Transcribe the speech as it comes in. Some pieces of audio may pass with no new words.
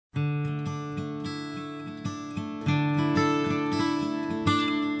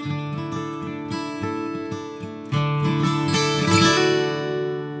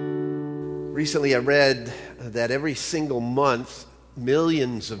Recently I read that every single month,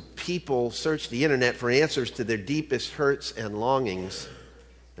 millions of people search the internet for answers to their deepest hurts and longings.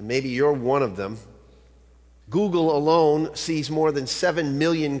 And maybe you're one of them. Google alone sees more than 7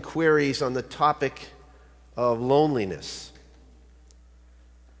 million queries on the topic of loneliness.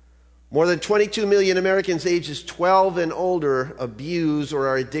 More than 22 million Americans ages 12 and older abuse or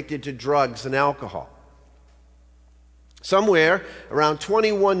are addicted to drugs and alcohol. Somewhere around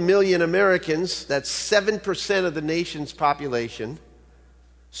 21 million Americans, that's 7% of the nation's population,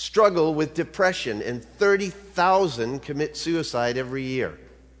 struggle with depression, and 30,000 commit suicide every year.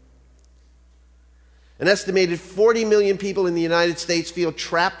 An estimated 40 million people in the United States feel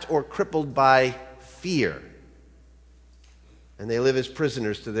trapped or crippled by fear, and they live as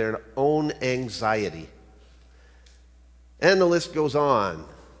prisoners to their own anxiety. And the list goes on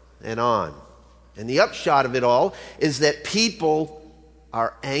and on. And the upshot of it all is that people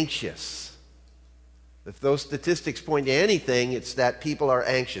are anxious. If those statistics point to anything, it's that people are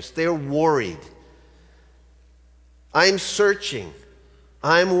anxious. They're worried. I'm searching.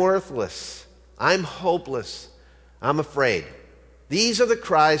 I'm worthless. I'm hopeless. I'm afraid. These are the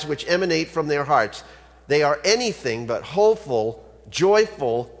cries which emanate from their hearts. They are anything but hopeful,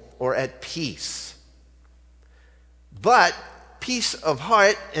 joyful, or at peace. But peace of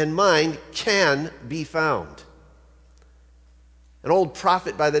heart and mind can be found. An old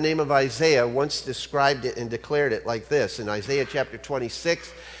prophet by the name of Isaiah once described it and declared it like this. In Isaiah chapter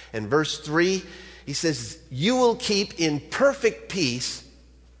 26 and verse 3, he says, "You will keep in perfect peace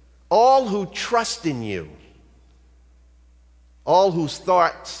all who trust in you, all whose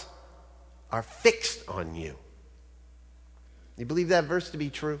thoughts are fixed on you." You believe that verse to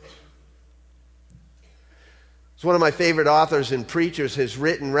be true? It's one of my favorite authors and preachers has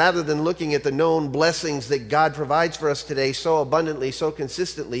written, rather than looking at the known blessings that God provides for us today so abundantly, so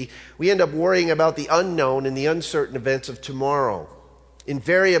consistently, we end up worrying about the unknown and the uncertain events of tomorrow.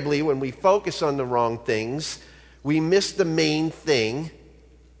 Invariably, when we focus on the wrong things, we miss the main thing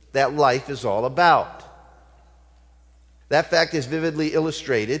that life is all about. That fact is vividly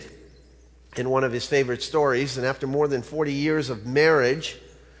illustrated in one of his favorite stories. And after more than 40 years of marriage,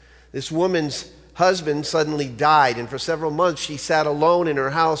 this woman's husband suddenly died, and for several months she sat alone in her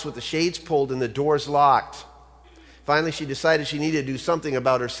house with the shades pulled and the doors locked. Finally, she decided she needed to do something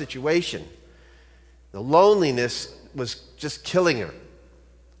about her situation. The loneliness was just killing her.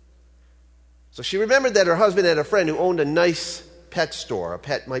 So she remembered that her husband had a friend who owned a nice pet store. A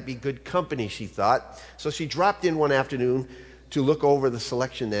pet might be good company, she thought. So she dropped in one afternoon to look over the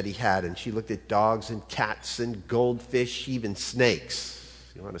selection that he had, and she looked at dogs and cats and goldfish, even snakes.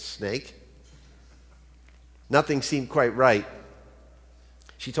 You want a snake? Nothing seemed quite right.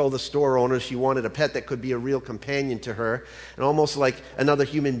 She told the store owner she wanted a pet that could be a real companion to her and almost like another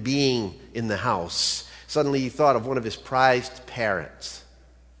human being in the house. Suddenly he thought of one of his prized parrots.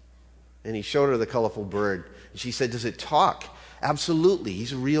 And he showed her the colorful bird. And she said, "Does it talk?" "Absolutely.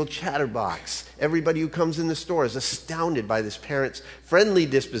 He's a real chatterbox. Everybody who comes in the store is astounded by this parrot's friendly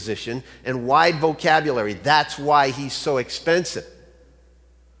disposition and wide vocabulary. That's why he's so expensive."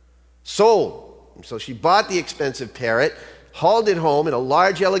 Sold. So she bought the expensive parrot, hauled it home in a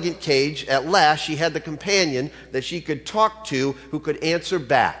large, elegant cage. At last, she had the companion that she could talk to who could answer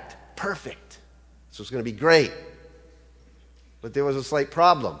back. Perfect. This was going to be great. But there was a slight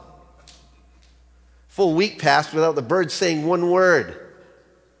problem. Full week passed without the bird saying one word.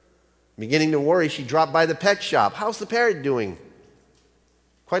 Beginning to worry, she dropped by the pet shop. "How's the parrot doing?"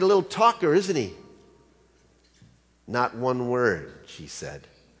 "Quite a little talker, isn't he?" "Not one word," she said.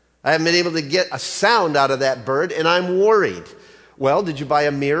 "I haven't been able to get a sound out of that bird, and I'm worried." "Well, did you buy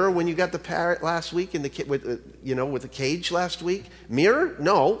a mirror when you got the parrot last week with the cage last week?" "Mirror?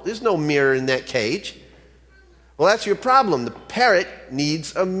 No, there's no mirror in that cage." "Well, that's your problem. The parrot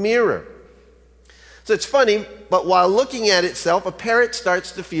needs a mirror." So it's funny, but while looking at itself, a parrot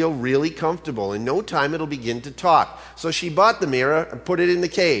starts to feel really comfortable. In no time, it'll begin to talk. So she bought the mirror and put it in the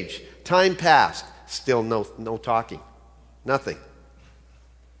cage. Time passed. Still no talking. Nothing.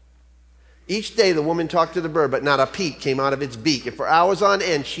 Each day the woman talked to the bird, but not a peep came out of its beak. And for hours on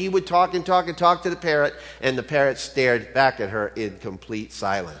end, she would talk and talk and talk to the parrot, and the parrot stared back at her in complete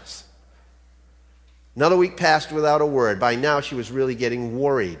silence. Another week passed without a word. By now, she was really getting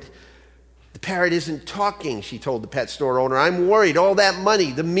worried. "The parrot isn't talking," she told the pet store owner. "I'm worried. All that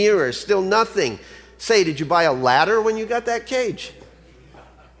money, the mirror, still nothing. Say, did you buy a ladder when you got that cage?"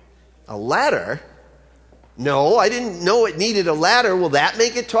 "A ladder? No, I didn't know it needed a ladder. Will that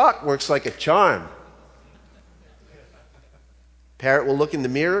make it talk?" "Works like a charm." Parrot will look in the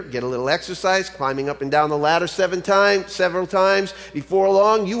mirror, get a little exercise, climbing up and down the ladder several times. Before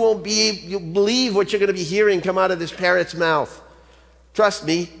long, you'll believe what you're going to be hearing come out of this parrot's mouth. Trust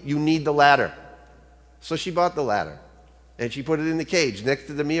me, you need the ladder. So she bought the ladder, and she put it in the cage next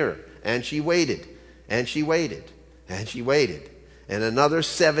to the mirror, and she waited, and she waited, and she waited. And another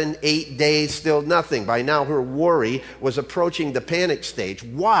 7-8 days, still nothing. By now, her worry was approaching the panic stage.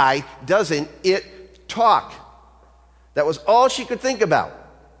 Why doesn't it talk? That was all she could think about.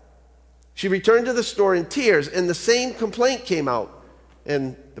 She returned to the store in tears, and the same complaint came out.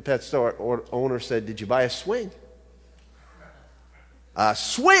 And the pet store owner said, "Did you buy a swing?" "A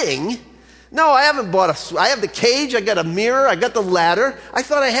swing? No, I haven't bought a swing. I have the cage, I got a mirror, I got the ladder. I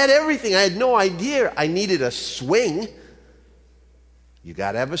thought I had everything. I had no idea I needed a swing." "You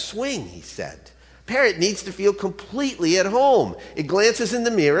got to have a swing," he said. Parrot needs to feel completely at home. It glances in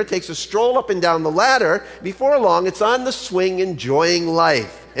the mirror, takes a stroll up and down the ladder. Before long, it's on the swing enjoying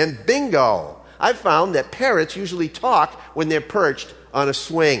life. And bingo! I've found that parrots usually talk when they're perched on a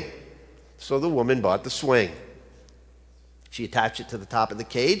swing. So the woman bought the swing. She attached it to the top of the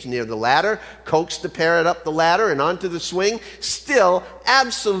cage near the ladder, coaxed the parrot up the ladder and onto the swing. Still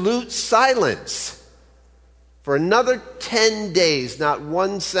absolute silence. For another 10 days, not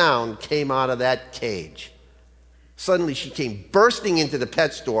one sound came out of that cage. Suddenly, she came bursting into the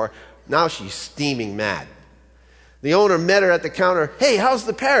pet store. Now she's steaming mad. The owner met her at the counter. "Hey, how's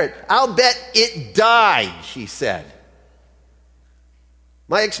the parrot?" "I'll bet it died," she said.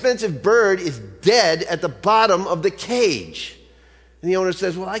 "My expensive bird is dead at the bottom of the cage." And the owner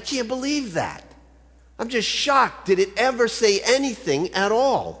says, "Well, I can't believe that. I'm just shocked. Did it ever say anything at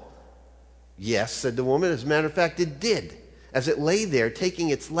all?" "Yes," said the woman. "As a matter of fact, it did. As it lay there taking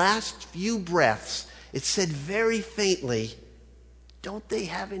its last few breaths, it said very faintly, 'Don't they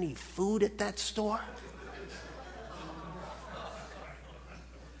have any food at that store?'"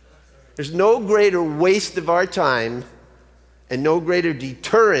 There's no greater waste of our time and no greater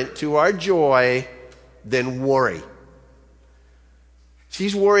deterrent to our joy than worry.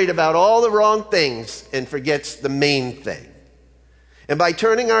 She's worried about all the wrong things and forgets the main thing. And by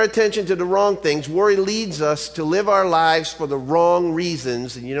turning our attention to the wrong things, worry leads us to live our lives for the wrong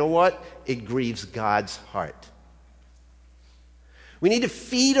reasons. And you know what? It grieves God's heart. We need to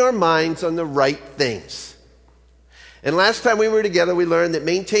feed our minds on the right things. And last time we were together, we learned that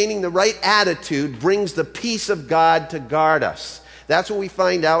maintaining the right attitude brings the peace of God to guard us. That's what we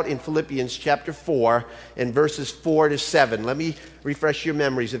find out in Philippians chapter 4 and verses 4 to 7. Let me refresh your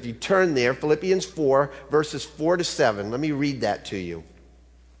memories. If you turn there, Philippians 4, verses 4 to 7. Let me read that to you.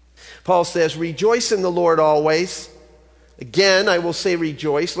 Paul says, "Rejoice in the Lord always. Again, I will say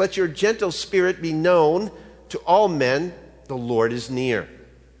rejoice. Let your gentle spirit be known to all men. The Lord is near.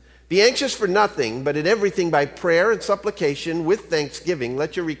 Be anxious for nothing, but in everything by prayer and supplication with thanksgiving,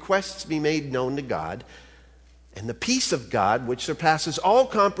 let your requests be made known to God. And the peace of God, which surpasses all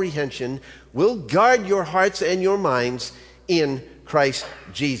comprehension, will guard your hearts and your minds in Christ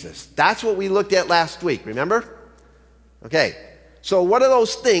Jesus." That's what we looked at last week, remember? Okay, so what are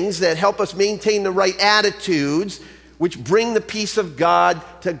those things that help us maintain the right attitudes, which bring the peace of God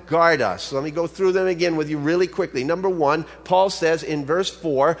to guard us? So let me go through them again with you really quickly. Number one, Paul says in verse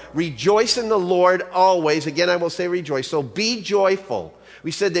 4, "Rejoice in the Lord always." Again, I will say rejoice. So be joyful. We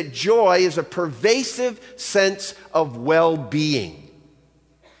said that joy is a pervasive sense of well-being.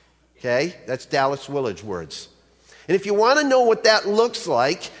 Okay? That's Dallas Willard's words. And if you want to know what that looks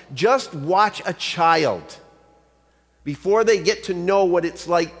like, just watch a child before they get to know what it's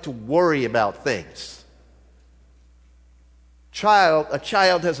like to worry about things. A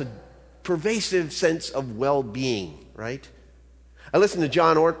child has a pervasive sense of well-being, right? I listened to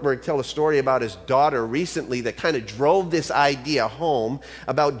John Ortberg tell a story about his daughter recently that kind of drove this idea home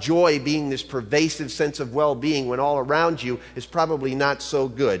about joy being this pervasive sense of well-being when all around you is probably not so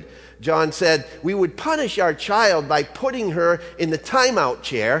good. John said, "We would punish our child by putting her in the timeout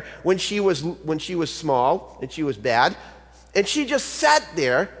chair when she was small and she was bad, and she just sat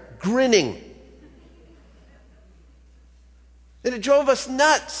there grinning. And it drove us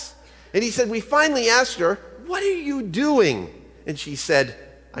nuts." And he said, "We finally asked her, 'What are you doing?' And she said,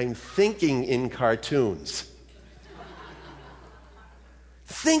 'I'm thinking in cartoons.'"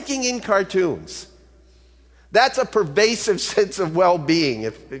 Thinking in cartoons. That's a pervasive sense of well-being,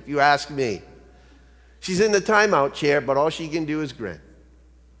 if you ask me. She's in the timeout chair, but all she can do is grin.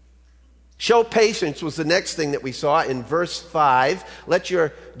 Show patience was the next thing that we saw in verse 5. "Let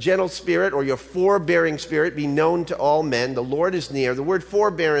your gentle spirit or your forbearing spirit be known to all men. The Lord is near." The word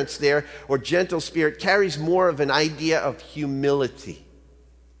forbearance there, or gentle spirit, carries more of an idea of humility.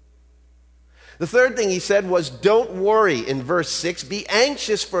 The third thing he said was, don't worry in verse 6. Be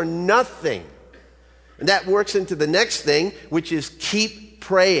anxious for nothing. And that works into the next thing, which is keep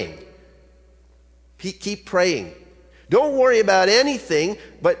praying. Keep praying. Don't worry about anything,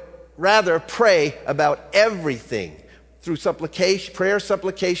 but rather pray about everything. Through supplication, prayer,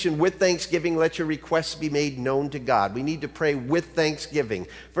 supplication, with thanksgiving, let your requests be made known to God. We need to pray with thanksgiving.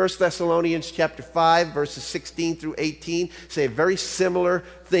 1 Thessalonians chapter 5, verses 16 through 18 say very similar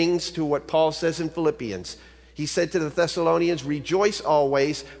things to what Paul says in Philippians. He said to the Thessalonians, rejoice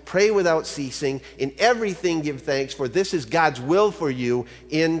always, pray without ceasing, in everything give thanks, for this is God's will for you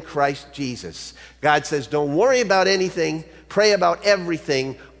in Christ Jesus. God says, don't worry about anything, pray about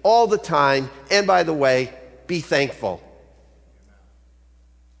everything, all the time, and by the way, be thankful.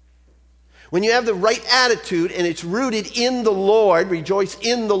 When you have the right attitude and it's rooted in the Lord, rejoice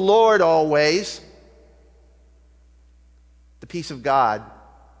in the Lord always, the peace of God,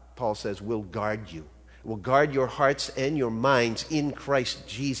 Paul says, will guard you. It will guard your hearts and your minds in Christ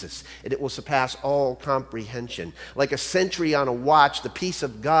Jesus, and it will surpass all comprehension. Like a sentry on a watch, the peace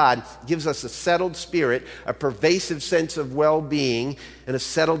of God gives us a settled spirit, a pervasive sense of well-being, and a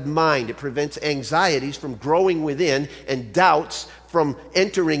settled mind. It prevents anxieties from growing within and doubts from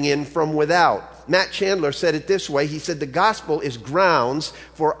entering in from without. Matt Chandler said it this way. He said, the gospel is grounds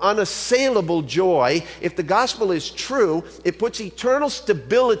for unassailable joy. If the gospel is true, it puts eternal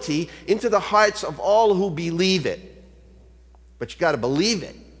stability into the hearts of all who believe it. But you got to believe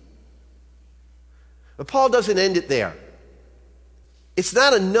it. But Paul doesn't end it there. It's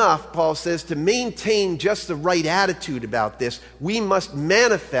not enough, Paul says, to maintain just the right attitude about this. We must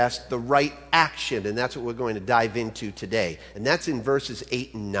manifest the right action, and that's what we're going to dive into today. And that's in verses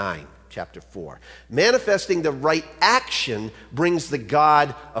 8 and 9, chapter 4. Manifesting the right action brings the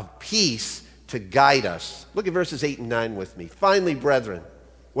God of peace to guide us. Look at verses 8 and 9 with me. Finally, brethren,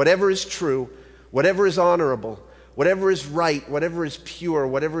 whatever is true, whatever is honorable, whatever is right, whatever is pure,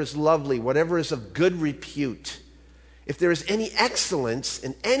 whatever is lovely, whatever is of good repute, if there is any excellence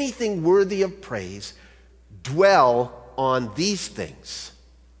and anything worthy of praise, dwell on these things.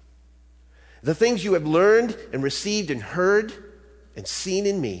 The things you have learned and received and heard and seen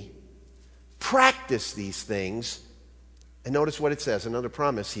in me, practice these things. And notice what it says, another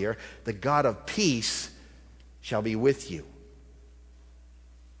promise here. The God of peace shall be with you.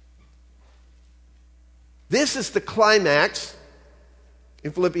 This is the climax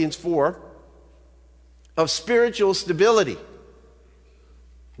in Philippians 4 of spiritual stability.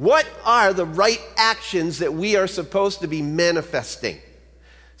 What are the right actions that we are supposed to be manifesting?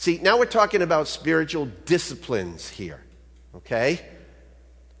 See, now we're talking about spiritual disciplines here, okay?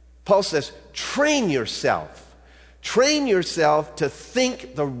 Paul says, train yourself. Train yourself to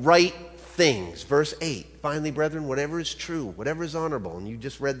think the right things. Verse 8, finally, brethren, whatever is true, whatever is honorable, and you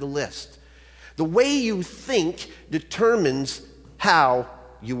just read the list. The way you think determines how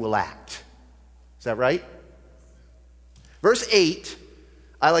you will act. Is that right? Verse 8,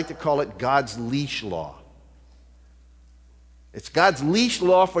 I like to call it God's leash law. It's God's leash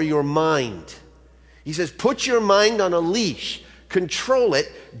law for your mind. He says, put your mind on a leash. Control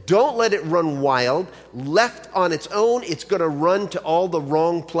it. Don't let it run wild. Left on its own, it's going to run to all the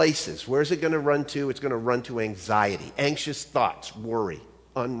wrong places. Where's it going to run to? It's going to run to anxiety, anxious thoughts, worry,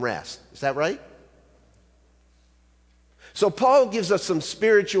 unrest. Is that right? So Paul gives us some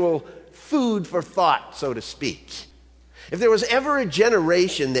spiritual food for thought, so to speak. If there was ever a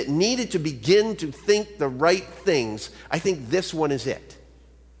generation that needed to begin to think the right things, I think this one is it.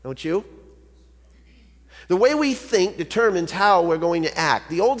 Don't you? The way we think determines how we're going to act.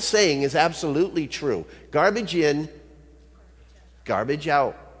 The old saying is absolutely true. Garbage in, garbage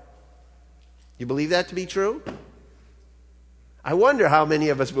out. You believe that to be true? I wonder how many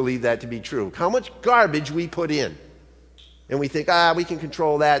of us believe that to be true. How much garbage we put in. And we think, we can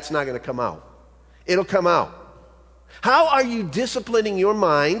control that. It's not going to come out. It'll come out. How are you disciplining your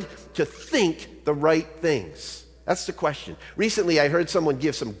mind to think the right things? That's the question. Recently, I heard someone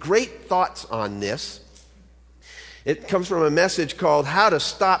give some great thoughts on this. It comes from a message called How to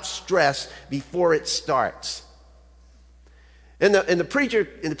Stop Stress Before It Starts. And the preacher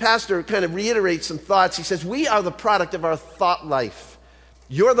and the pastor kind of reiterates some thoughts. He says, we are the product of our thought life.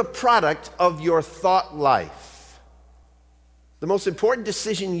 You're the product of your thought life. The most important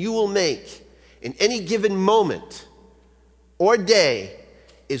decision you will make in any given moment or day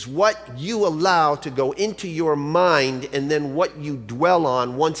is what you allow to go into your mind and then what you dwell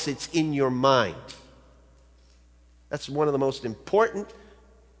on once it's in your mind. That's one of the most important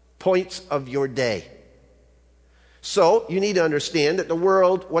points of your day. So you need to understand that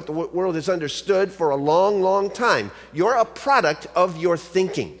what the world has understood for a long, long time, you're a product of your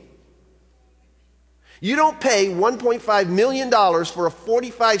thinking. You don't pay $1.5 million for a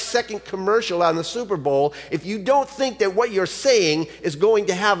 45-second commercial on the Super Bowl if you don't think that what you're saying is going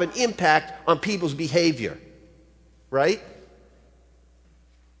to have an impact on people's behavior. Right?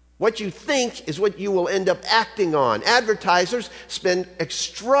 What you think is what you will end up acting on. Advertisers spend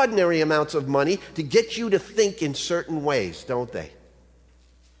extraordinary amounts of money to get you to think in certain ways, don't they?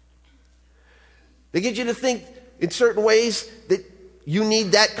 They get you to think in certain ways that you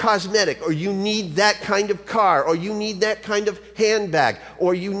need that cosmetic, or you need that kind of car, or you need that kind of handbag,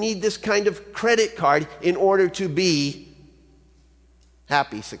 or you need this kind of credit card in order to be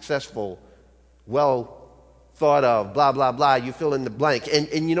happy, successful, well thought of, blah, blah, blah. You fill in the blank.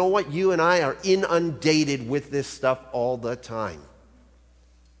 And you know what? You and I are inundated with this stuff all the time.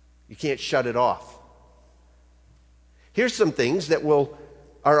 You can't shut it off. Here's some things that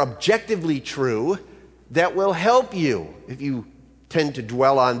are objectively true that will help you if you tend to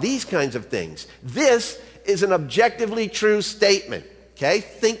dwell on these kinds of things. This is an objectively true statement. Okay?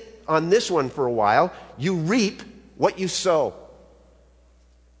 Think on this one for a while. You reap what you sow.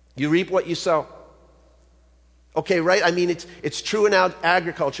 You reap what you sow. Okay, right? I mean, it's true in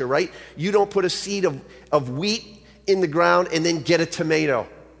agriculture, right? You don't put a seed of wheat in the ground and then get a tomato.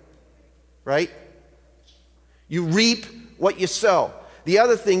 Right? You reap what you sow. The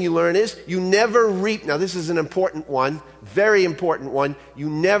other thing you learn is you never reap. Now, this is an important one, very important one. You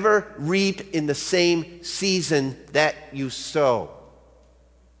never reap in the same season that you sow.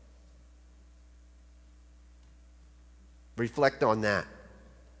 Reflect on that.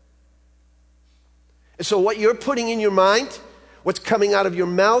 So what you're putting in your mind, what's coming out of your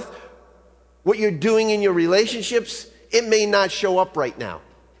mouth, what you're doing in your relationships, it may not show up right now.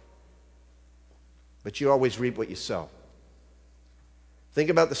 But you always reap what you sow. Think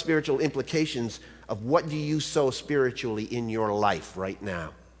about the spiritual implications of what do you sow spiritually in your life right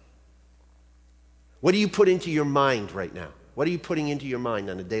now. What do you put into your mind right now? What are you putting into your mind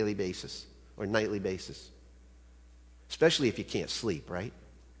on a daily basis or nightly basis? Especially if you can't sleep, right?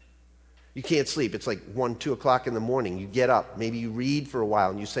 You can't sleep. It's like 1, 2 o'clock in the morning. You get up. Maybe you read for a while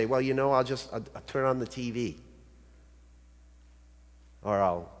and you say, well, you know, I'll turn on the TV. Or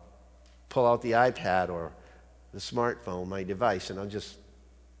I'll pull out the iPad or the smartphone, my device, and I'll just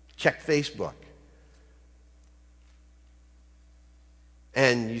check Facebook.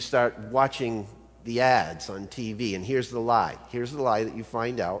 And you start watching the ads on TV, and here's the lie. Here's the lie that you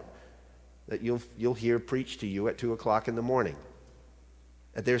find out that you'll hear preached to you at 2 o'clock in the morning.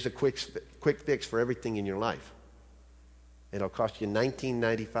 That there's a quick fix for everything in your life. It'll cost you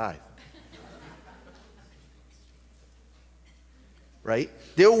 $19.95. Right?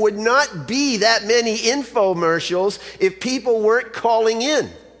 There would not be that many infomercials if people weren't calling in.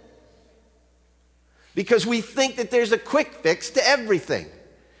 Because we think that there's a quick fix to everything.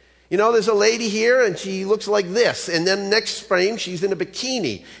 You know, there's a lady here and she looks like this. And then next frame, she's in a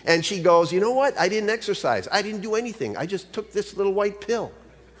bikini. And she goes, you know what? I didn't exercise. I didn't do anything. I just took this little white pill.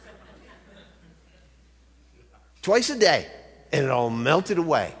 Twice a day. And it all melted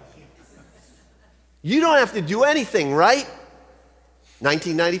away. You don't have to do anything, right?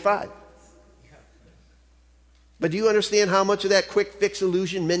 $19.95. But do you understand how much of that quick fix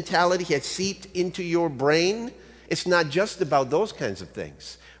illusion mentality has seeped into your brain? It's not just about those kinds of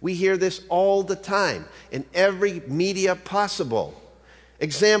things. We hear this all the time in every media possible.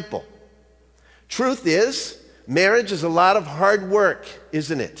 Example. Truth is, marriage is a lot of hard work,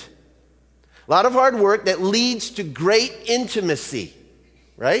 isn't it? A lot of hard work that leads to great intimacy,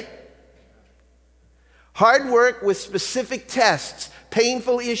 right? Hard work with specific tests,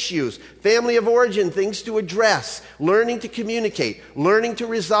 painful issues, family of origin things to address, learning to communicate, learning to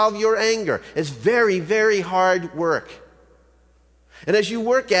resolve your anger. It's very, very hard work. And as you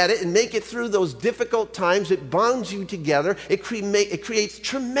work at it and make it through those difficult times, it bonds you together. It creates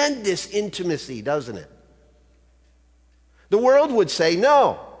tremendous intimacy, doesn't it? The world would say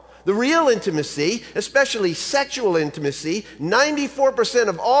no. The real intimacy, especially sexual intimacy, 94%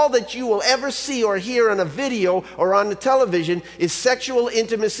 of all that you will ever see or hear on a video or on the television is sexual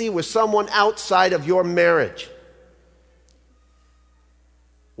intimacy with someone outside of your marriage.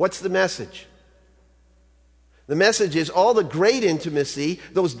 What's the message? The message is all the great intimacy,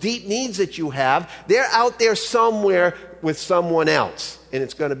 those deep needs that you have, they're out there somewhere with someone else, and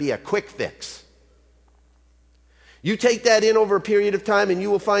it's going to be a quick fix. You take that in over a period of time and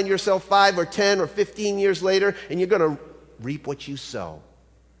you will find yourself 5 or 10 or 15 years later and you're going to reap what you sow,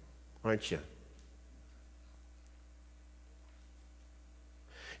 aren't you?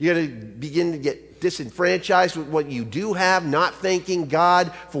 You're going to begin to get disenfranchised with what you do have, not thanking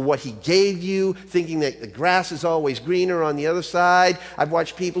God for what He gave you, thinking that the grass is always greener on the other side. I've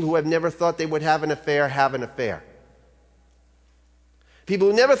watched people who have never thought they would have an affair have an affair.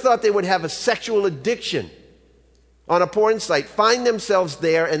 People who never thought they would have a sexual addiction on a porn site find themselves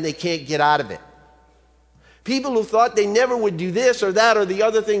there and they can't get out of it. People who thought they never would do this or that or the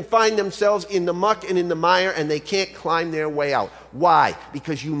other thing find themselves in the muck and in the mire and they can't climb their way out. Why?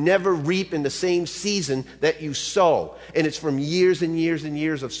 Because you never reap in the same season that you sow. And it's from years and years and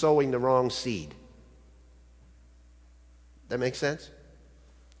years of sowing the wrong seed. That makes sense?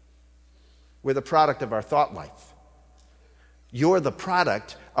 We're the product of our thought life. You're the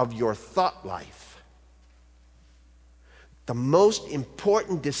product of your thought life. The most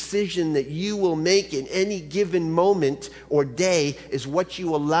important decision that you will make in any given moment or day is what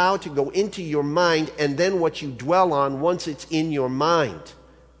you allow to go into your mind and then what you dwell on once it's in your mind.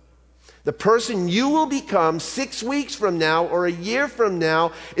 The person you will become 6 weeks from now or a year from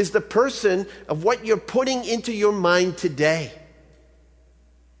now is the person of what you're putting into your mind today.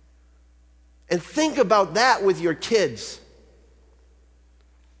 And think about that with your kids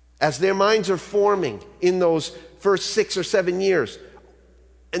as their minds are forming in those first 6 or 7 years,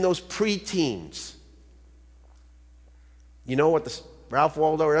 and those preteens. You know what Ralph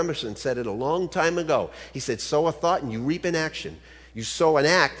Waldo Emerson said it a long time ago. He said, sow a thought and you reap an action. You sow an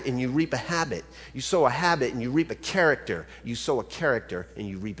act and you reap a habit. You sow a habit and you reap a character. You sow a character and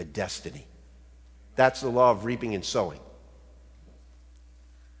you reap a destiny. That's the law of reaping and sowing.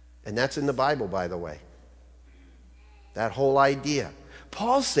 And that's in the Bible, by the way. That whole idea.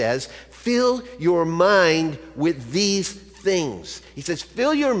 Paul says, fill your mind with these things. He says,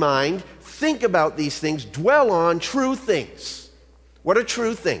 fill your mind, think about these things, dwell on true things. What are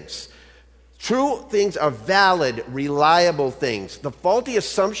true things? True things are valid, reliable things. The faulty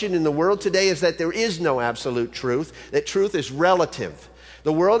assumption in the world today is that there is no absolute truth, that truth is relative.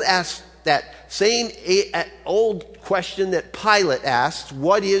 The world asks that same old question that Pilate asked,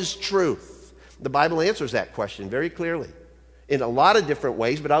 what is truth? The Bible answers that question very clearly in a lot of different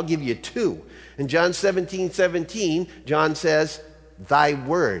ways, but I'll give you two. In John 17:17, John says, thy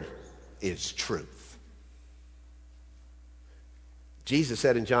word is truth. Jesus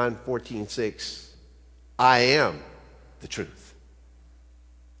said in John 14:6, I am the truth.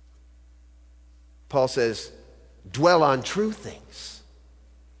 Paul says, dwell on true things.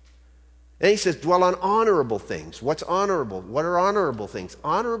 And he says, dwell on honorable things. What's honorable? What are honorable things?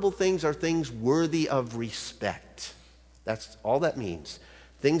 Honorable things are things worthy of respect. That's all that means.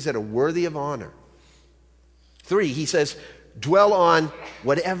 Things that are worthy of honor. 3, he says, dwell on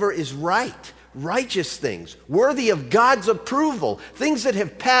whatever is right. Righteous things. Worthy of God's approval. Things that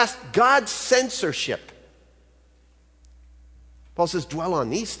have passed God's censorship. Paul says, dwell on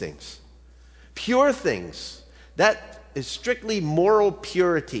these things. Pure things. That is strictly moral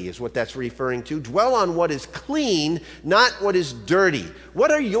purity is what that's referring to. Dwell on what is clean, not what is dirty. What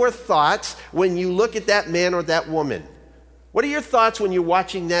are your thoughts when you look at that man or that woman? What are your thoughts when you're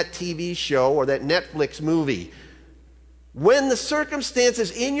watching that TV show or that Netflix movie? When the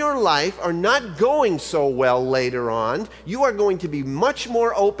circumstances in your life are not going so well later on, you are going to be much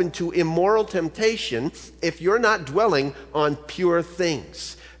more open to immoral temptation if you're not dwelling on pure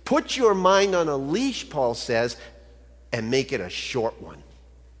things. Put your mind on a leash, Paul says, and make it a short one.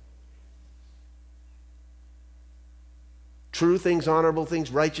 True things, honorable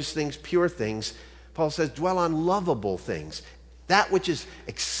things, righteous things, pure things. Paul says, dwell on lovable things. That which is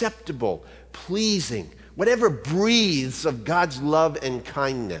acceptable, pleasing, whatever breathes of God's love and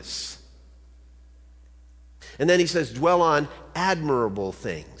kindness. And then he says, dwell on admirable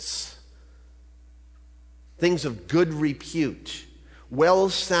things. Things of good repute.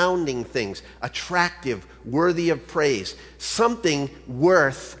 Well-sounding things. Attractive, worthy of praise. Something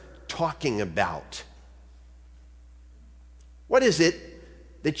worth talking about. What is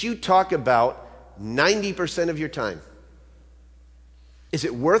it that you talk about 90% of your time? Is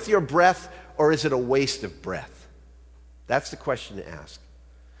it worth your breath or is it a waste of breath? That's the question to ask.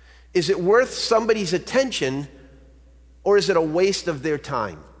 Is it worth somebody's attention or is it a waste of their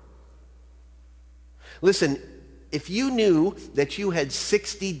time? Listen, if you knew that you had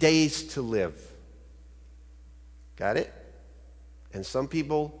 60 days to live, got it? And some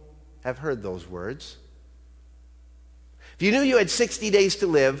people have heard those words. If you knew you had 60 days to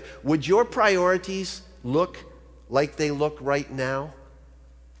live, would your priorities look like they look right now?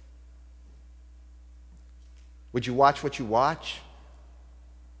 Would you watch what you watch?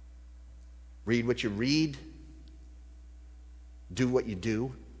 Read what you read? Do what you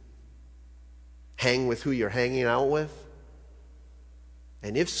do? Hang with who you're hanging out with?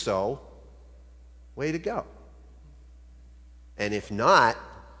 And if so, way to go. And if not,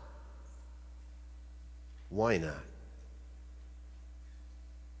 why not?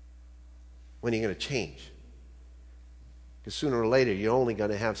 When are you going to change? Because sooner or later, you're only going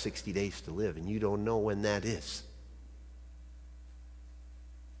to have 60 days to live, and you don't know when that is.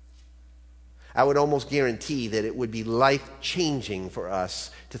 I would almost guarantee that it would be life-changing for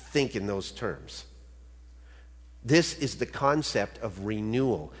us to think in those terms. This is the concept of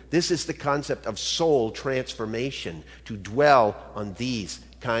renewal. This is the concept of soul transformation, to dwell on these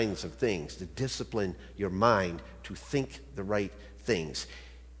kinds of things, to discipline your mind to think the right things.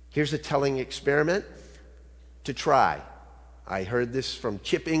 Here's a telling experiment to try. I heard this from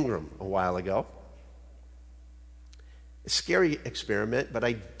Chip Ingram a while ago. A scary experiment, but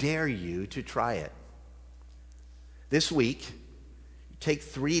I dare you to try it. This week, take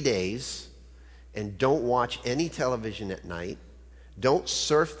 3 days and don't watch any television at night. Don't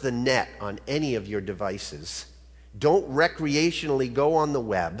surf the net on any of your devices. Don't recreationally go on the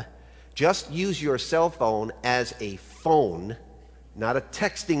web. Just use your cell phone as a phone, not a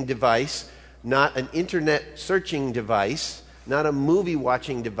texting device, not an internet searching device, not a movie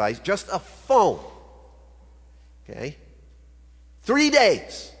watching device, just a phone. Okay? 3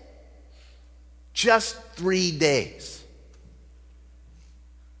 days. Just 3 days.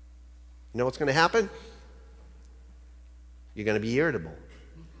 You know what's going to happen? You're going to be irritable.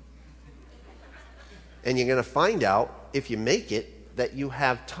 And you're going to find out, if you make it, that you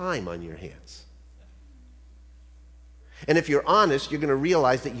have time on your hands. And if you're honest, you're going to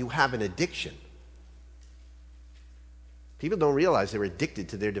realize that you have an addiction. People don't realize they're addicted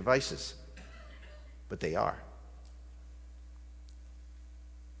to their devices, but they are.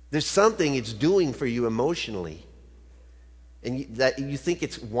 There's something it's doing for you emotionally, and that you think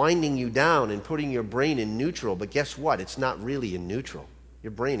it's winding you down and putting your brain in neutral, but guess what? It's not really in neutral.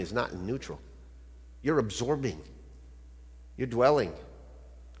 Your brain is not in neutral. You're absorbing. You're dwelling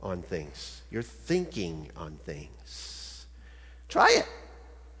on things. You're thinking on things. Try it.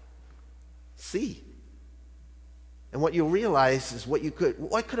 See. And what you'll realize is what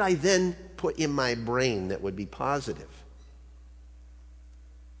could I then put in my brain that would be positive?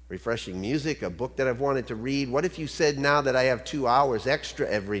 Refreshing music, a book that I've wanted to read. What if you said, now that I have 2 hours extra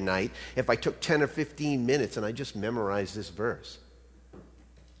every night, if I took 10 or 15 minutes and I just memorized this verse?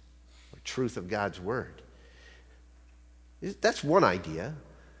 The truth of God's Word. That's one idea.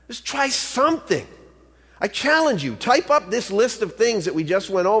 Just try something. I challenge you, type up this list of things that we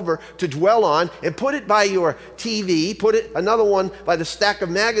just went over to dwell on and put it by your TV, put another one by the stack of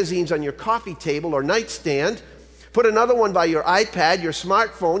magazines on your coffee table or nightstand, put another one by your iPad, your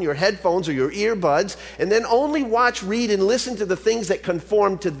smartphone, your headphones, or your earbuds, and then only watch, read, and listen to the things that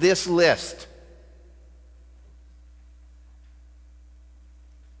conform to this list.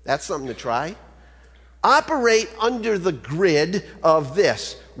 That's something to try. Operate under the grid of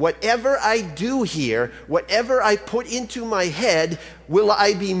this. Whatever I do here, whatever I put into my head, will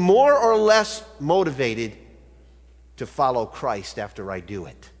I be more or less motivated to follow Christ after I do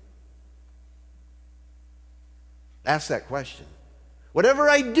it? Ask that question. Whatever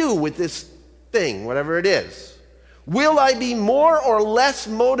I do with this thing, whatever it is, will I be more or less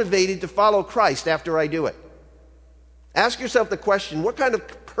motivated to follow Christ after I do it? Ask yourself the question, what kind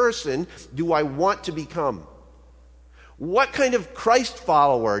of person do I want to become? What kind of Christ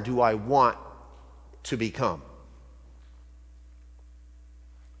follower do I want to become?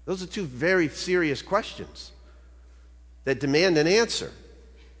 Those are two very serious questions that demand an answer.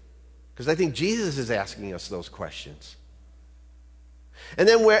 Because I think Jesus is asking us those questions. And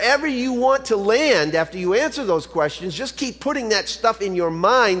then wherever you want to land after you answer those questions, just keep putting that stuff in your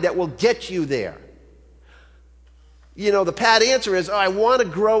mind that will get you there. You know, the pat answer is, I want to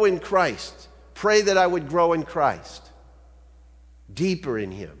grow in Christ. Pray that I would grow in Christ. Deeper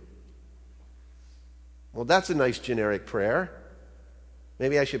in Him. Well, that's a nice generic prayer.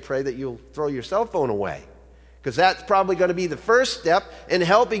 Maybe I should pray that you'll throw your cell phone away. Because that's probably going to be the first step in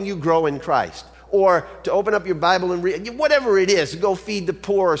helping you grow in Christ. Or to open up your Bible and read, whatever it is, to go feed the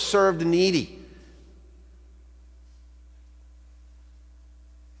poor or serve the needy.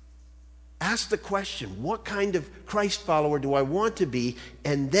 Ask the question, what kind of Christ follower do I want to be?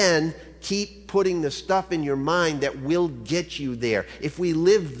 And then keep putting the stuff in your mind that will get you there. If we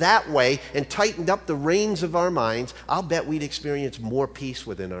lived that way and tightened up the reins of our minds, I'll bet we'd experience more peace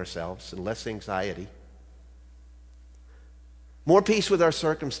within ourselves and less anxiety. More peace with our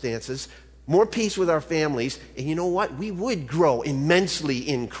circumstances, more peace with our families, and you know what? We would grow immensely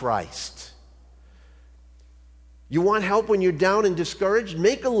in Christ. You want help when you're down and discouraged?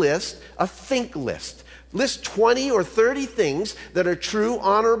 Make a list, a think list. List 20 or 30 things that are true,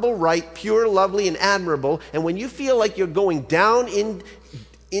 honorable, right, pure, lovely, and admirable. And when you feel like you're going down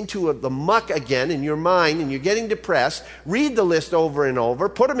into the muck again in your mind and you're getting depressed, read the list over and over,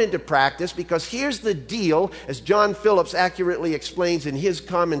 put them into practice, because here's the deal, as John Phillips accurately explains in his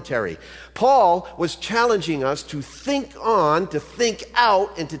commentary. Paul was challenging us to think on, to think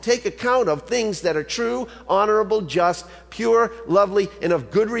out, and to take account of things that are true, honorable, just, pure, lovely, and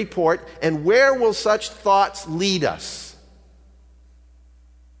of good report. And where will such thoughts lead us?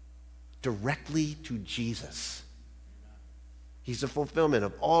 Directly to Jesus. He's the fulfillment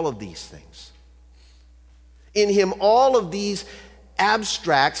of all of these things. In him, all of these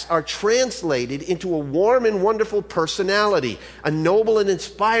abstracts are translated into a warm and wonderful personality, a noble and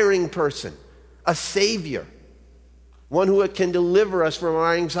inspiring person, a Savior, one who can deliver us from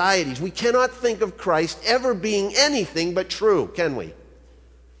our anxieties. We cannot think of Christ ever being anything but true, can we?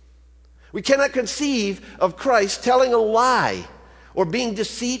 We cannot conceive of Christ telling a lie, or being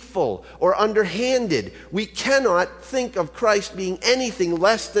deceitful or underhanded. We cannot think of Christ being anything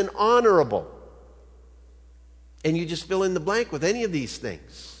less than honorable. And you just fill in the blank with any of these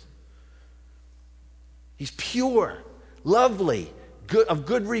things. He's pure, lovely, good, of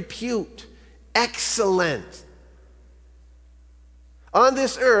good repute, excellent. On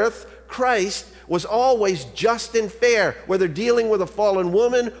this earth, Christ was always just and fair, whether dealing with a fallen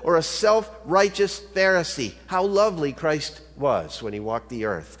woman or a self-righteous Pharisee. How lovely Christ was when he walked the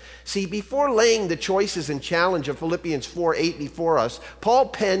earth. See, before laying the choices and challenge of Philippians 4:8 before us, Paul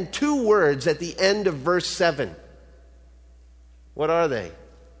penned two words at the end of verse 7. What are they?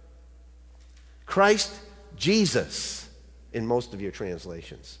 Christ Jesus, in most of your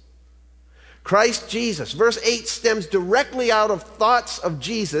translations. Christ Jesus. Verse 8 stems directly out of thoughts of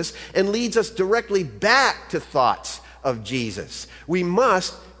Jesus and leads us directly back to thoughts of Jesus. We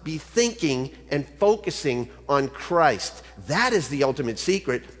must be thinking and focusing on Christ. That is the ultimate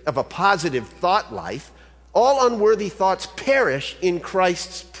secret of a positive thought life. All unworthy thoughts perish in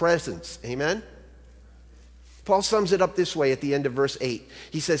Christ's presence. Amen? Paul sums it up this way at the end of verse 8.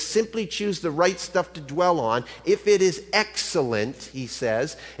 He says, simply choose the right stuff to dwell on. If it is excellent, he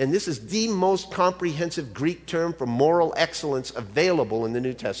says, and this is the most comprehensive Greek term for moral excellence available in the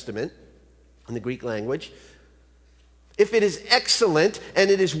New Testament, in the Greek language. If it is excellent and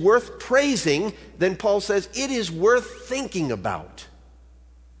it is worth praising, then Paul says it is worth thinking about.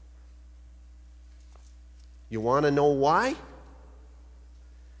 You want to know why?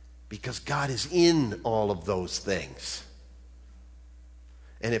 Because God is in all of those things.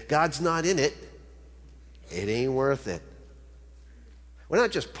 And if God's not in it, it ain't worth it. We're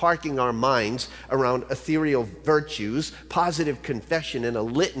not just parking our minds around ethereal virtues, positive confession, and a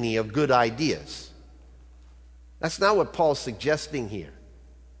litany of good ideas. That's not what Paul's suggesting here.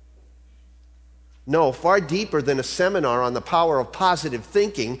 No, far deeper than a seminar on the power of positive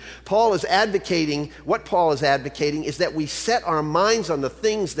thinking, what Paul is advocating is that we set our minds on the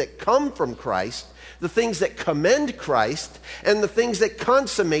things that come from Christ, the things that commend Christ, and the things that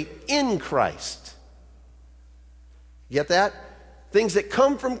consummate in Christ. Get that? Things that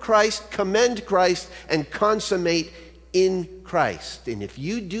come from Christ, commend Christ, and consummate in Christ. And if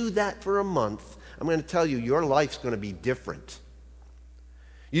you do that for a month, I'm going to tell you, your life's going to be different.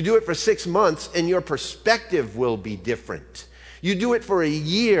 You do it for 6 months, and your perspective will be different. You do it for a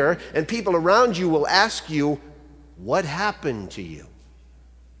year, and people around you will ask you, what happened to you?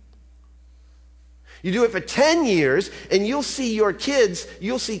 You do it for 10 years, and you'll see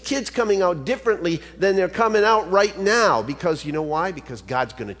kids coming out differently than they're coming out right now. Because you know why? Because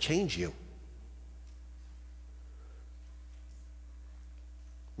God's going to change you.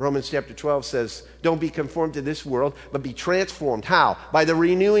 Romans chapter 12 says, don't be conformed to this world, but be transformed. How? By the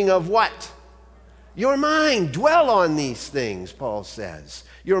renewing of what? Your mind. Dwell on these things, Paul says.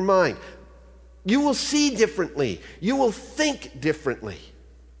 Your mind. You will see differently. You will think differently.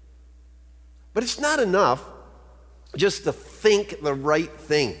 But it's not enough just to think the right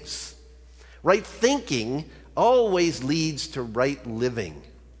things. Right thinking always leads to right living.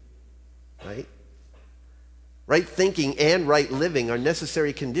 Right? Right thinking and right living are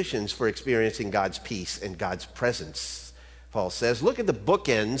necessary conditions for experiencing God's peace and God's presence, Paul says. Look at the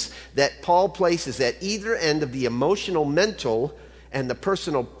bookends that Paul places at either end of the emotional, mental, and the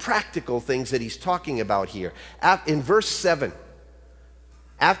personal, practical things that he's talking about here. In verse 7,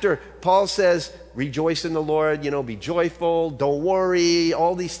 after Paul says, rejoice in the Lord, be joyful, don't worry,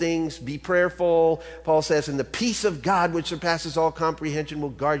 all these things, be prayerful. Paul says, and the peace of God, which surpasses all comprehension, will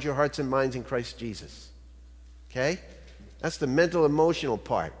guard your hearts and minds in Christ Jesus. Okay? That's the mental, emotional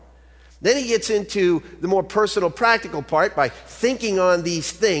part. Then he gets into the more personal, practical part by thinking on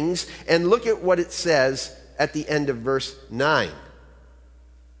these things, and look at what it says at the end of verse 9.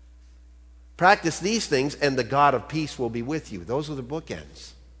 Practice these things, and the God of peace will be with you. Those are the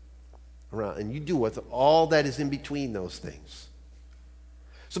bookends. And you do with all that is in between those things.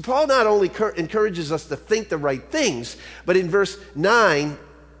 So Paul not only encourages us to think the right things, but in verse 9,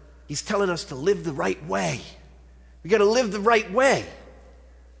 he's telling us to live the right way. We got to live the right way,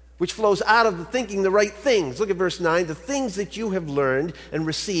 which flows out of the thinking the right things. Look at verse 9. The things that you have learned and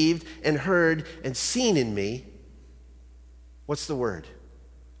received and heard and seen in me. What's the word?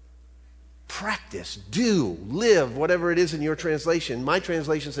 Practice, do, live, whatever it is in your translation. My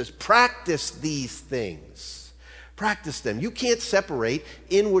translation says practice these things. Practice them. You can't separate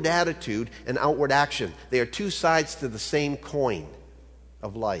inward attitude and outward action. They are two sides to the same coin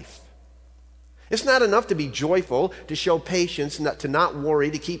of life. It's not enough to be joyful, to show patience, to not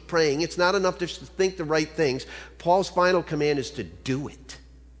worry, to keep praying. It's not enough to think the right things. Paul's final command is to do it.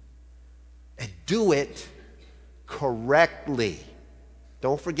 And do it correctly.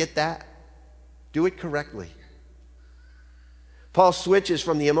 Don't forget that. Do it correctly. Paul switches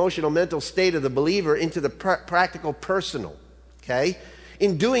from the emotional, mental state of the believer into the practical, personal. Okay?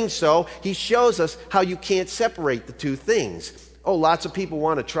 In doing so, he shows us how you can't separate the two things. Oh, lots of people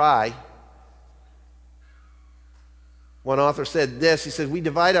want to try. One author said this. He said, we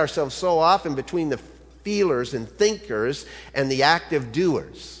divide ourselves so often between the feelers and thinkers and the active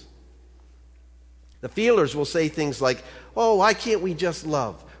doers. The feelers will say things like, oh, why can't we just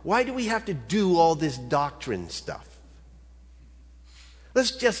love? Why do we have to do all this doctrine stuff?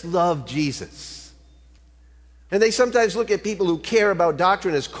 Let's just love Jesus. And they sometimes look at people who care about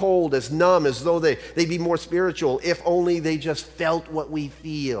doctrine as cold, as numb, as though they'd be more spiritual if only they just felt what we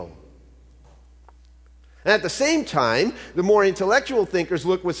feel. And at the same time, the more intellectual thinkers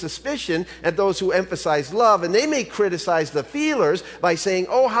look with suspicion at those who emphasize love, and they may criticize the feelers by saying,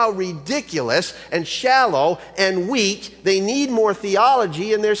 oh, how ridiculous and shallow and weak. They need more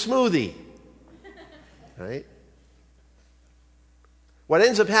theology in their smoothie. Right? What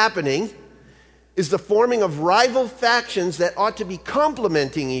ends up happening is the forming of rival factions that ought to be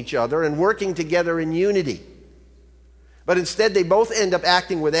complementing each other and working together in unity. But instead, they both end up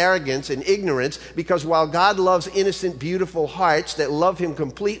acting with arrogance and ignorance, because while God loves innocent, beautiful hearts that love him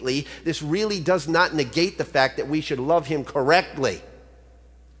completely, this really does not negate the fact that we should love him correctly.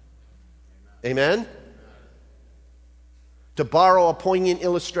 Amen? To borrow a poignant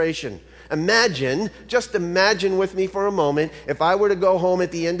illustration, just imagine with me for a moment, if I were to go home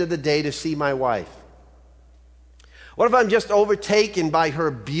at the end of the day to see my wife. What if I'm just overtaken by her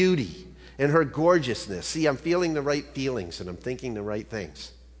beauty and her gorgeousness? See, I'm feeling the right feelings and I'm thinking the right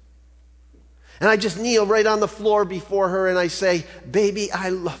things. And I just kneel right on the floor before her and I say, baby, I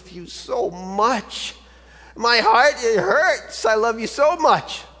love you so much. My heart, it hurts. I love you so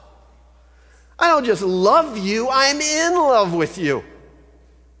much. I don't just love you, I'm in love with you.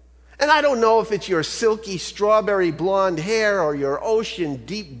 And I don't know if it's your silky strawberry blonde hair or your ocean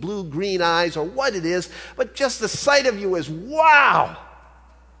deep blue green eyes or what it is, but just the sight of you is wow.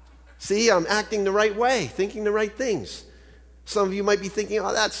 See, I'm acting the right way, thinking the right things. Some of you might be thinking,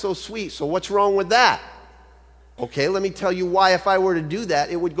 oh, that's so sweet, so what's wrong with that? Okay, let me tell you why if I were to do that,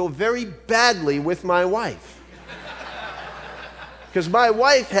 it would go very badly with my wife. Because my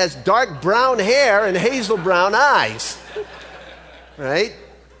wife has dark brown hair and hazel brown eyes. Right?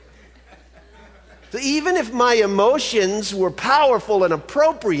 So even if my emotions were powerful and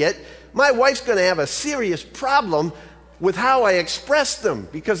appropriate, my wife's going to have a serious problem with how I express them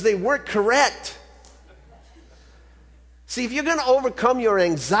because they weren't correct. See, if you're going to overcome your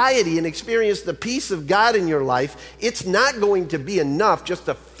anxiety and experience the peace of God in your life, it's not going to be enough just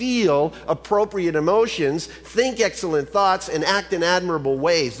to feel appropriate emotions, think excellent thoughts, and act in admirable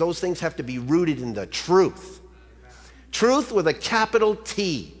ways. Those things have to be rooted in the truth. Truth with a capital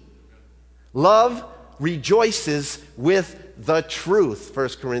T. Love rejoices with the truth,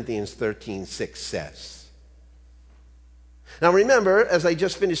 1 Corinthians 13:6 says. Now remember, as I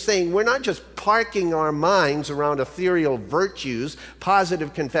just finished saying, we're not just parking our minds around ethereal virtues,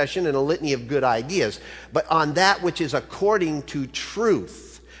 positive confession, and a litany of good ideas, but on that which is according to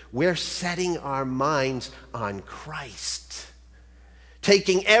truth. We're setting our minds on Christ,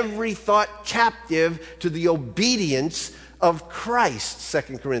 taking every thought captive to the obedience of Christ,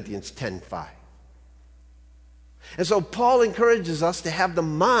 2 Corinthians 10:5. And so Paul encourages us to have the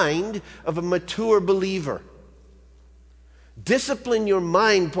mind of a mature believer. Discipline your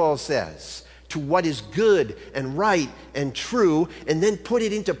mind, Paul says, to what is good and right and true, and then put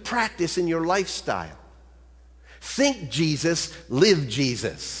it into practice in your lifestyle. Think Jesus, live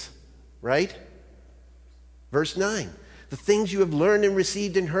Jesus. right? Verse 9, the things you have learned and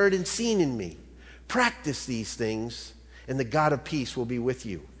received and heard and seen in me. Practice these things, and the God of peace will be with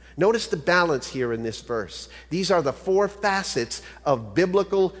you. Notice the balance here in this verse. These are the four facets of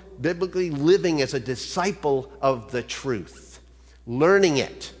biblically living as a disciple of the truth. Learning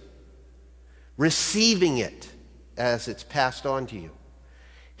it, receiving it as it's passed on to you,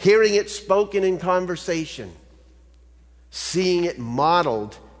 hearing it spoken in conversation, seeing it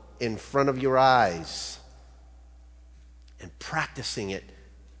modeled in front of your eyes, and practicing it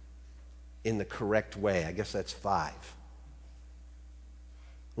in the correct way. I guess that's 5.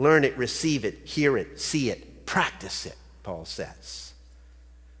 Learn it, receive it, hear it, see it, practice it, Paul says.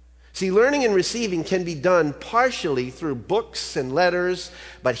 See, learning and receiving can be done partially through books and letters,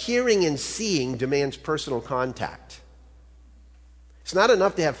 but hearing and seeing demands personal contact. It's not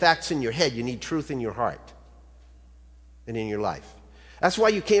enough to have facts in your head. You need truth in your heart and in your life. That's why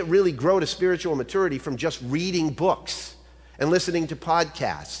you can't really grow to spiritual maturity from just reading books and listening to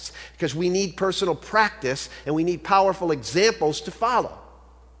podcasts, because we need personal practice and we need powerful examples to follow.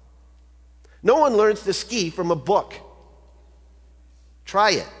 No one learns to ski from a book.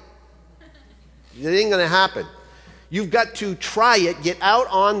 Try it. It ain't going to happen. You've got to try it, get out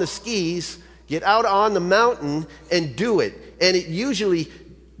on the skis, get out on the mountain, and do it. And it usually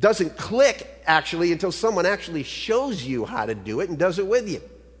doesn't click, actually, until someone actually shows you how to do it and does it with you.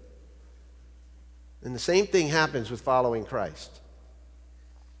 And the same thing happens with following Christ.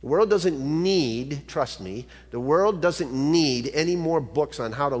 The world doesn't need, trust me, the world doesn't need any more books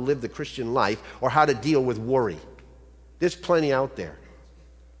on how to live the Christian life or how to deal with worry. There's plenty out there.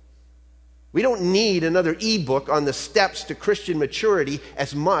 We don't need another ebook on the steps to Christian maturity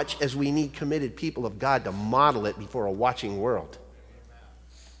as much as we need committed people of God to model it before a watching world.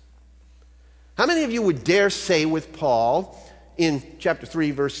 How many of you would dare say with Paul in chapter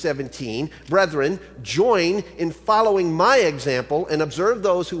 3, verse 17, "Brethren, join in following my example and observe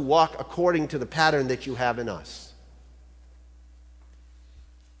those who walk according to the pattern that you have in us"?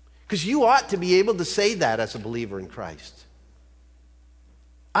 Because you ought to be able to say that as a believer in Christ.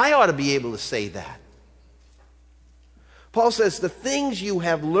 I ought to be able to say that. Paul says, the things you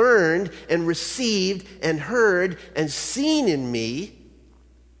have learned and received and heard and seen in me,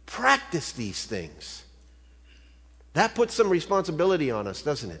 practice these things. That puts some responsibility on us,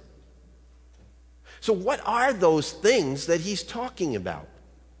 doesn't it? So what are those things that he's talking about?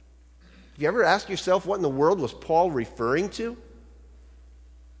 Have you ever asked yourself, what in the world was Paul referring to?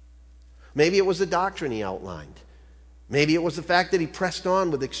 Maybe it was the doctrine he outlined. Maybe it was the fact that he pressed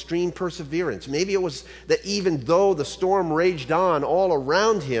on with extreme perseverance. Maybe it was that even though the storm raged on all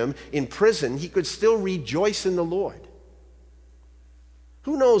around him in prison, he could still rejoice in the Lord.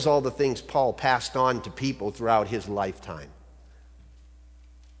 Who knows all the things Paul passed on to people throughout his lifetime?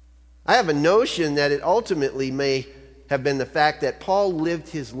 I have a notion that it ultimately may have been the fact that Paul lived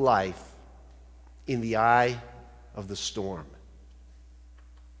his life in the eye of the storm.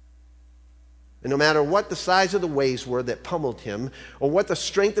 And no matter what the size of the waves were that pummeled him, or what the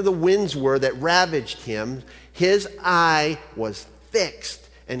strength of the winds were that ravaged him, his eye was fixed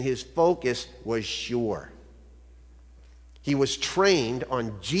and his focus was sure. He was trained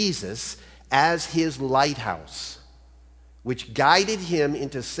on Jesus as his lighthouse, which guided him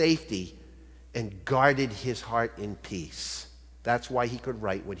into safety and guarded his heart in peace. That's why he could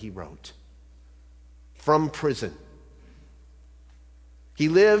write what he wrote. From prison. He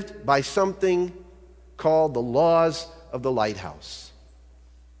lived by something called the laws of the lighthouse.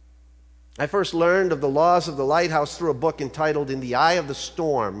 I first learned of the laws of the lighthouse through a book entitled In the Eye of the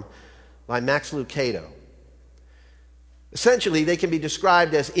Storm by Max Lucado. Essentially, they can be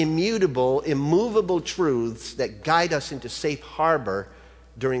described as immutable, immovable truths that guide us into safe harbor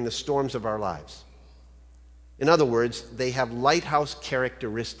during the storms of our lives. In other words, they have lighthouse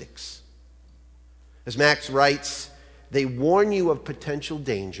characteristics. As Max writes, they warn you of potential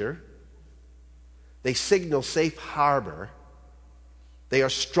danger. They signal safe harbor. They are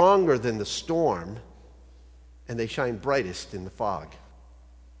stronger than the storm, and they shine brightest in the fog.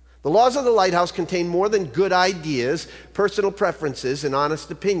 The laws of the lighthouse contain more than good ideas, personal preferences, and honest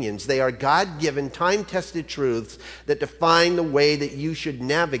opinions. They are God-given, time-tested truths that define the way that you should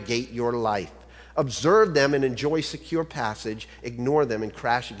navigate your life. Observe them and enjoy secure passage. Ignore them and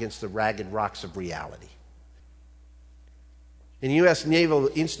crash against the ragged rocks of reality. In U.S. Naval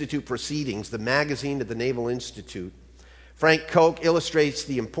Institute Proceedings, the magazine of the Naval Institute, Frank Koch illustrates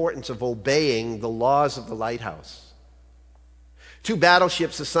the importance of obeying the laws of the lighthouse. 2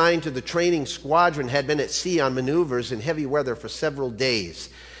 battleships assigned to the training squadron had been at sea on maneuvers in heavy weather for several days.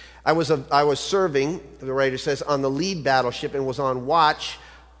 I was serving, the writer says, on the lead battleship and was on watch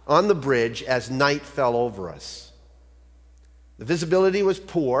on the bridge as night fell over us. The visibility was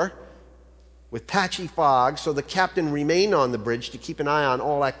poor, with patchy fog, so the captain remained on the bridge to keep an eye on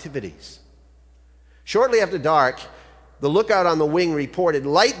all activities. Shortly after dark, the lookout on the wing reported,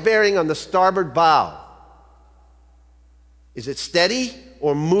 "Light bearing on the starboard bow." "Is it steady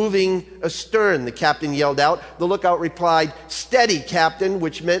or moving astern?" the captain yelled out. The lookout replied, "Steady, Captain,"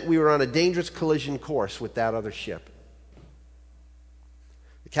 which meant we were on a dangerous collision course with that other ship.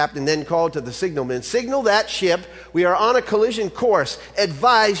 The captain then called to the signalman, "Signal that ship. We are on a collision course.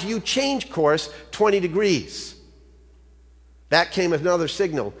 Advise you change course 20 degrees. Back came another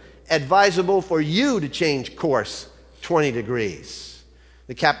signal. "Advisable for you to change course 20 degrees.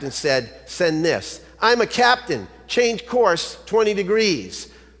 The captain said, "Send this. I'm a captain. Change course 20 degrees.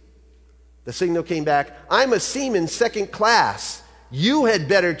 The signal came back, "I'm a seaman second class. You had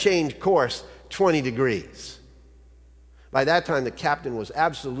better change course 20 degrees. By that time, the captain was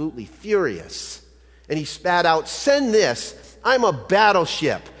absolutely furious, and he spat out, "Send this. I'm a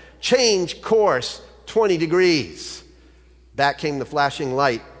battleship. Change course 20 degrees. Back came the flashing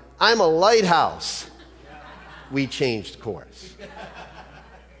light. "I'm a lighthouse." We changed course.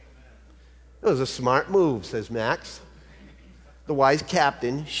 It was a smart move, says Max. The wise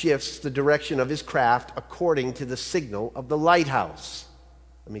captain shifts the direction of his craft according to the signal of the lighthouse.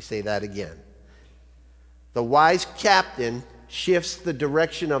 Let me say that again. The wise captain shifts the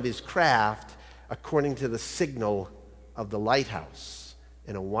direction of his craft according to the signal of the lighthouse.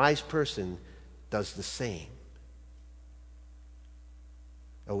 And a wise person does the same.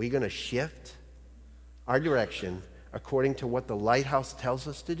 Are we going to shift our direction according to what the lighthouse tells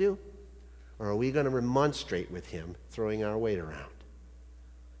us to do? Or are we going to remonstrate with him, throwing our weight around?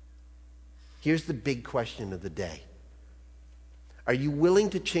 Here's the big question of the day. Are you willing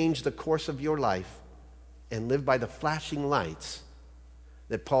to change the course of your life and live by the flashing lights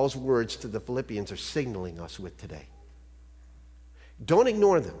that Paul's words to the Philippians are signaling us with today? Don't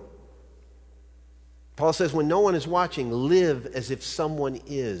ignore them. Paul says, when no one is watching, live as if someone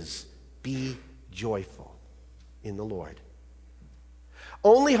is. Be joyful in the Lord.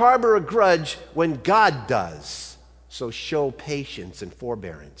 Only harbor a grudge when God does. So show patience and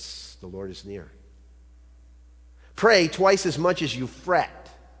forbearance. The Lord is near. Pray twice as much as you fret.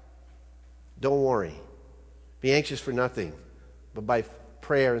 Don't worry. Be anxious for nothing, but by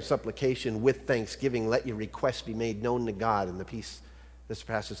prayer and supplication with thanksgiving, let your requests be made known to God, and the peace that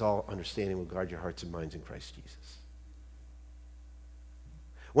surpasses all understanding will guard your hearts and minds in Christ Jesus.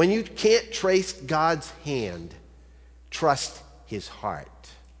 When you can't trace God's hand, trust his heart.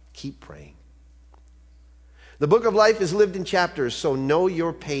 Keep praying. The book of life is lived in chapters, so know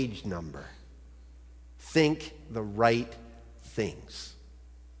your page number. Think the right things.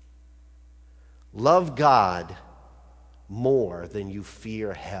 Love God more than you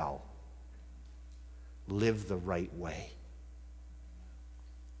fear hell. Live the right way.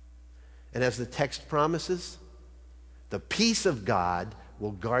 And as the text promises, the peace of God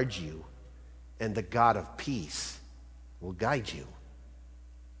will guard you, and the God of peace will guide you.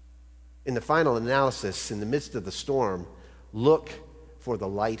 In the final analysis, in the midst of the storm, look for the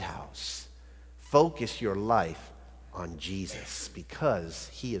lighthouse. Focus your life on Jesus, because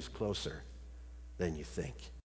he is closer than you think.